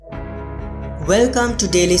Welcome to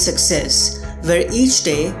Daily Success, where each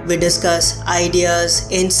day we discuss ideas,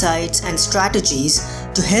 insights, and strategies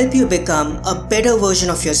to help you become a better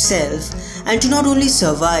version of yourself and to not only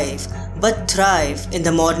survive but thrive in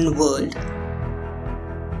the modern world.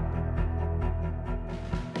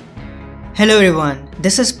 Hello everyone,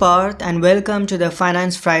 this is Parth and welcome to the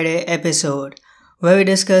Finance Friday episode, where we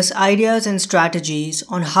discuss ideas and strategies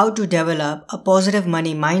on how to develop a positive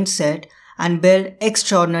money mindset and build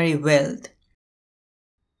extraordinary wealth.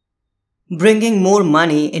 Bringing more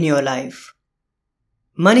money in your life.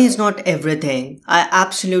 Money is not everything. I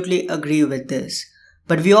absolutely agree with this.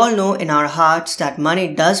 But we all know in our hearts that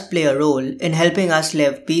money does play a role in helping us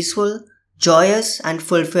live peaceful, joyous, and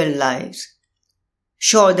fulfilled lives.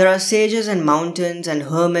 Sure, there are sages in mountains and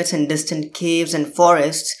hermits in distant caves and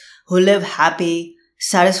forests who live happy,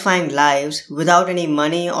 satisfying lives without any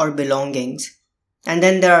money or belongings. And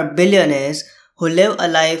then there are billionaires who live a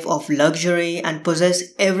life of luxury and possess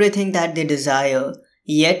everything that they desire,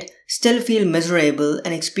 yet still feel miserable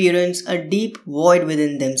and experience a deep void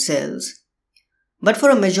within themselves. But for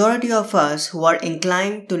a majority of us who are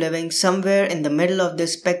inclined to living somewhere in the middle of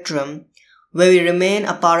this spectrum, where we remain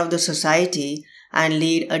a part of the society and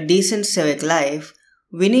lead a decent civic life,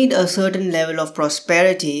 we need a certain level of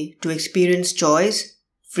prosperity to experience choice,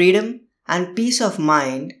 freedom, and peace of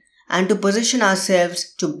mind, and to position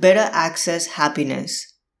ourselves to better access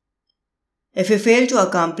happiness. If we fail to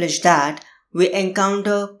accomplish that, we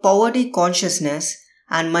encounter poverty consciousness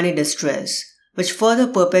and money distress, which further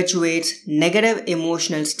perpetuates negative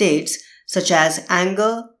emotional states such as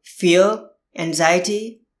anger, fear,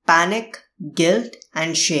 anxiety, panic, guilt,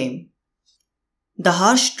 and shame. The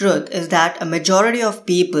harsh truth is that a majority of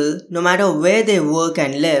people, no matter where they work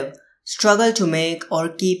and live, struggle to make or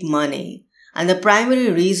keep money. And the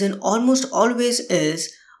primary reason almost always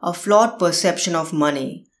is a flawed perception of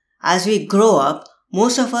money. As we grow up,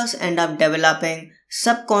 most of us end up developing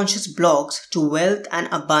subconscious blocks to wealth and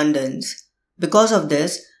abundance. Because of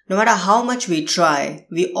this, no matter how much we try,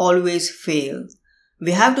 we always fail.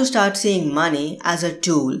 We have to start seeing money as a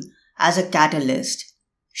tool, as a catalyst.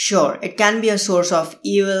 Sure, it can be a source of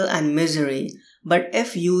evil and misery, but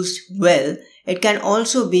if used well, it can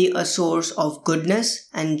also be a source of goodness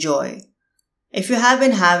and joy. If you have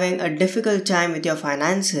been having a difficult time with your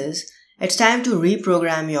finances, it's time to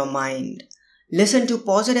reprogram your mind. Listen to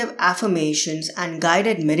positive affirmations and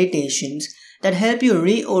guided meditations that help you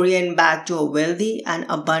reorient back to a wealthy and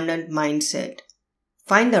abundant mindset.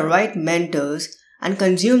 Find the right mentors and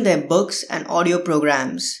consume their books and audio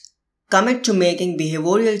programs. Commit to making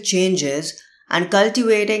behavioral changes and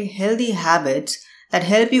cultivating healthy habits that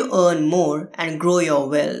help you earn more and grow your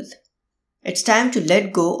wealth. It's time to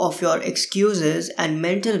let go of your excuses and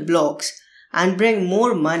mental blocks and bring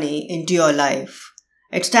more money into your life.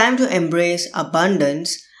 It's time to embrace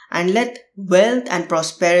abundance and let wealth and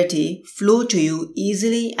prosperity flow to you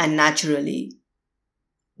easily and naturally.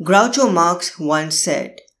 Groucho Marx once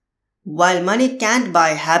said, "While money can't buy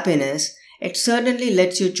happiness, it certainly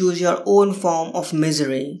lets you choose your own form of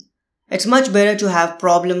misery. It's much better to have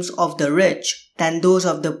problems of the rich than those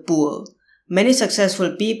of the poor." Many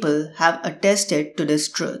successful people have attested to this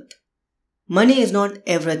truth. Money is not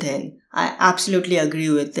everything. I absolutely agree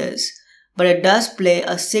with this. But it does play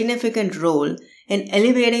a significant role in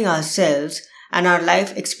elevating ourselves and our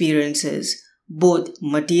life experiences, both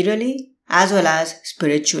materially as well as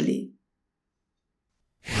spiritually.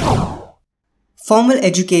 Formal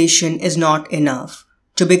education is not enough.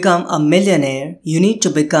 To become a millionaire, you need to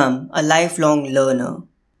become a lifelong learner.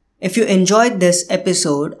 If you enjoyed this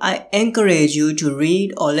episode, I encourage you to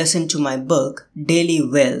read or listen to my book, Daily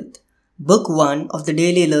Wealth, Book 1 of the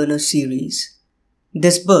Daily Learner series.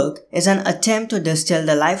 This book is an attempt to distill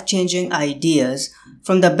the life-changing ideas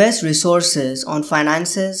from the best resources on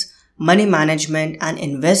finances, money management, and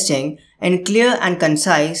investing in clear and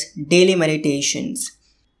concise daily meditations.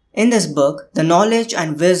 In this book, the knowledge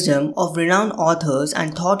and wisdom of renowned authors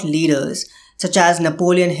and thought leaders such as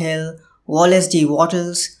Napoleon Hill, Wallace D.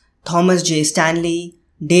 Wattles, Thomas J. Stanley,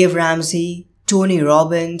 Dave Ramsey, Tony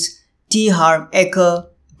Robbins, T. Harv Eker,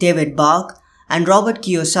 David Bach, and Robert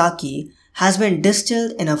Kiyosaki has been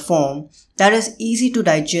distilled in a form that is easy to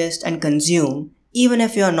digest and consume even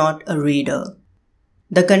if you are not a reader.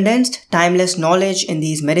 The condensed, timeless knowledge in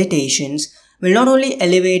these meditations will not only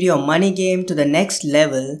elevate your money game to the next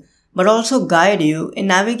level, but also guide you in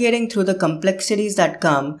navigating through the complexities that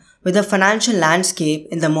come with the financial landscape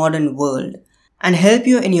in the modern world, and help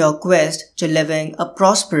you in your quest to living a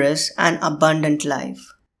prosperous and abundant life.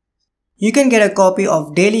 You can get a copy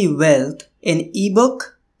of Daily Wealth in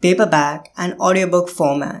ebook, paperback, and audiobook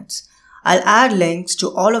formats. I'll add links to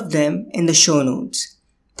all of them in the show notes.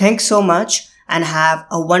 Thanks so much and have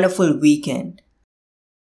a wonderful weekend.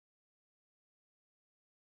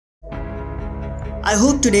 I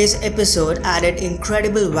hope today's episode added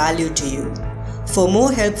incredible value to you. For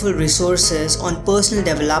more helpful resources on personal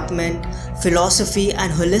development, philosophy,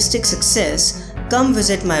 and holistic success, come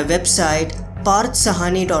visit my website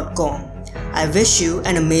parthsahani.com. I wish you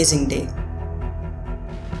an amazing day.